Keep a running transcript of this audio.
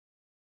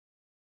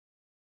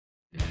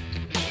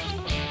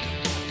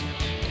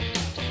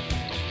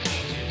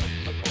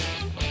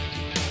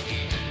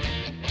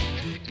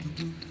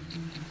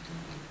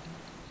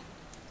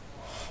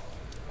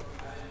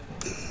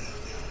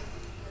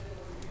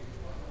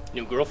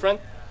New girlfriend?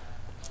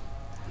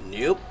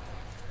 Nope.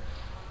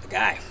 A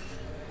guy.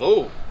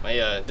 Oh,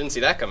 I didn't see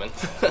that coming.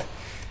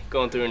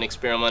 Going through an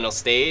experimental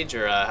stage,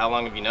 or how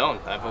long have you known?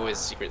 I've always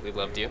secretly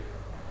loved you.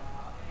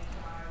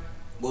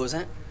 What was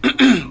that?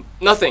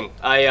 Nothing.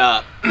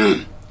 I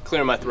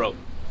clear my throat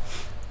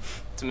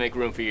to make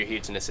room for your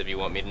hugeness if you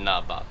want me to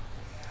nod, Bob.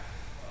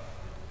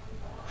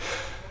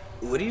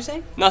 What do you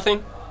say?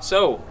 Nothing.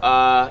 So,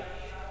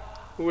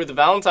 who were the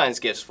Valentine's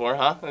gifts for,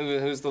 huh?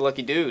 Who's the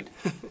lucky dude?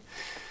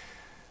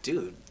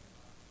 Dude,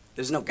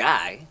 there's no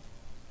guy.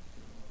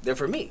 They're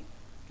for me.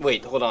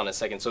 Wait, hold on a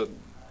second. So,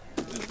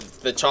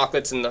 the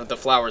chocolates and the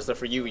flowers, they're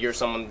for you. You're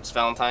someone's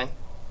Valentine?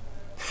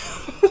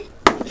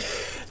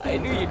 I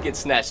knew you'd get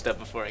snatched up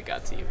before I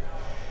got to you.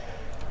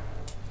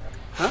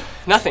 Huh?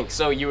 Nothing.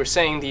 So, you were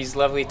saying these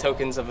lovely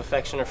tokens of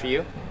affection are for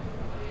you?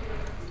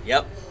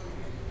 Yep.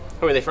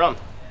 Who are they from?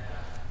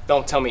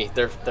 Don't tell me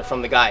they're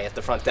from the guy at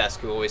the front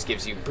desk who always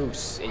gives you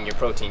boosts in your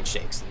protein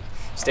shakes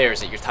and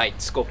stares at your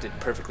tight, sculpted,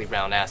 perfectly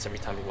round ass every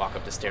time you walk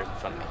up the stairs in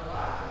front of me.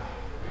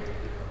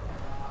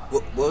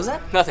 What was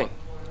that? Nothing.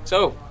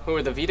 So, who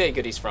are the V-Day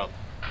goodies from?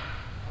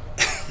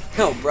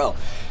 No, bro.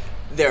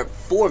 They're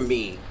for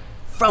me.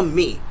 From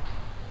me.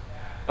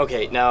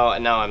 Okay, now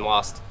I'm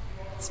lost.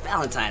 It's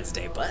Valentine's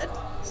Day, bud.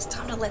 It's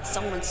time to let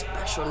someone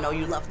special know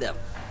you love them.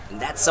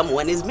 And that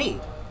someone is me.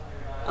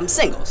 I'm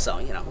single, so,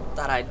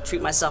 thought I'd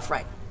treat myself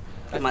right.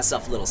 Give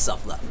myself a little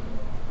self-love.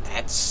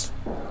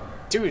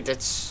 Dude,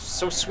 that's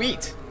so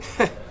sweet.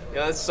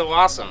 That's so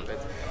awesome.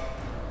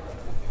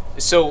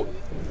 So,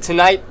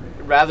 tonight,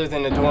 rather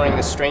than adoring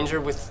a stranger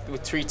with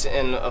treats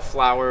and a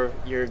flower,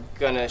 you're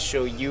gonna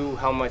show you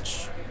how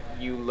much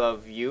you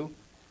love you?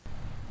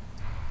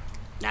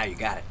 Now you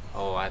got it.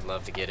 Oh, I'd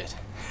love to get it.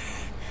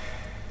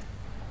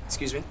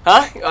 Excuse me?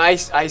 Huh?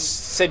 I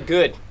said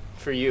good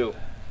for you.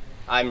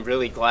 I'm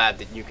really glad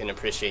that you can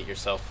appreciate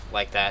yourself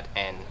like that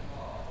and,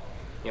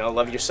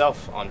 love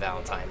yourself on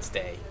Valentine's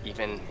Day,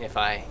 even if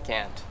I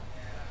can't.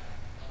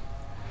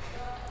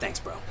 Thanks,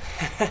 bro.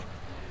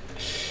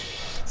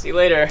 See you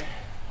later.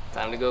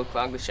 Time to go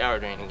clog the shower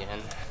drain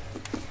again.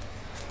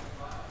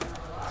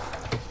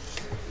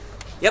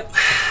 Yep.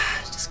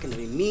 Just gonna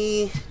be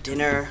me,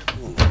 dinner,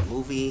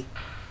 movie,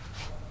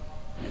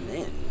 and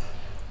then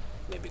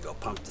maybe go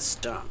pump the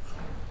stump.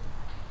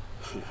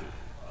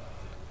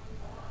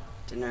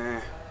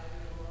 Dinner,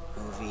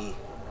 movie,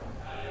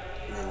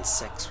 and then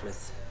sex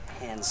with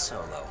Han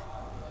Solo.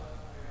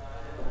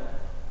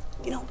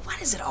 Why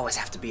does it always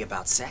have to be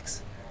about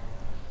sex?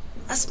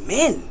 Us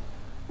men.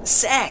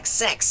 Sex,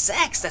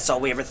 that's all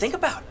we ever think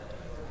about.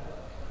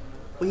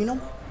 Well, you know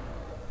what?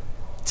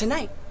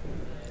 Tonight,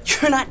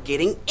 you're not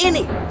getting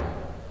any.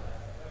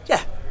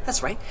 Yeah,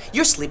 that's right.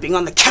 You're sleeping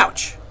on the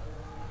couch.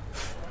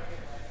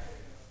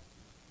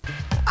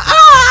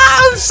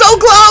 I'm so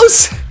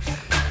close!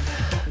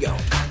 Yo,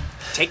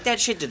 take that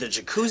shit to the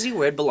jacuzzi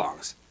where it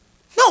belongs.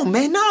 No,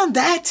 man, not on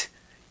that.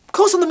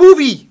 Close on the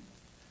movie.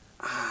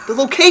 The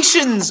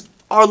locations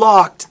are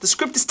locked. The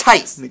script is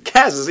tight. And the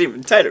cast is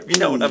even tighter, if you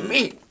know what I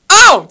mean.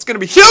 Oh, it's gonna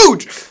be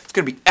huge. It's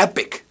gonna be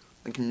epic,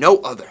 like no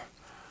other.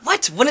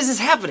 What? When is this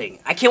happening?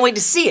 I can't wait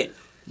to see it.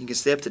 You can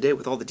stay up to date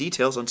with all the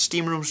details on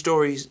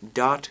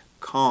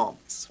steamroomstories.com.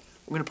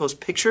 We're gonna post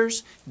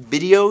pictures,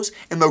 videos,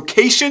 and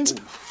locations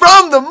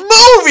from the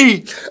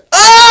movie.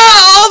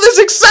 Ah, all this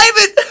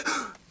excitement.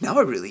 Now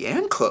I really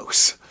am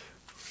close.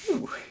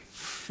 Ooh.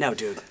 No,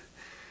 dude.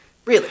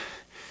 Really.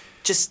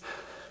 Just...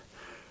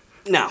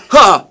 no.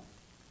 Huh.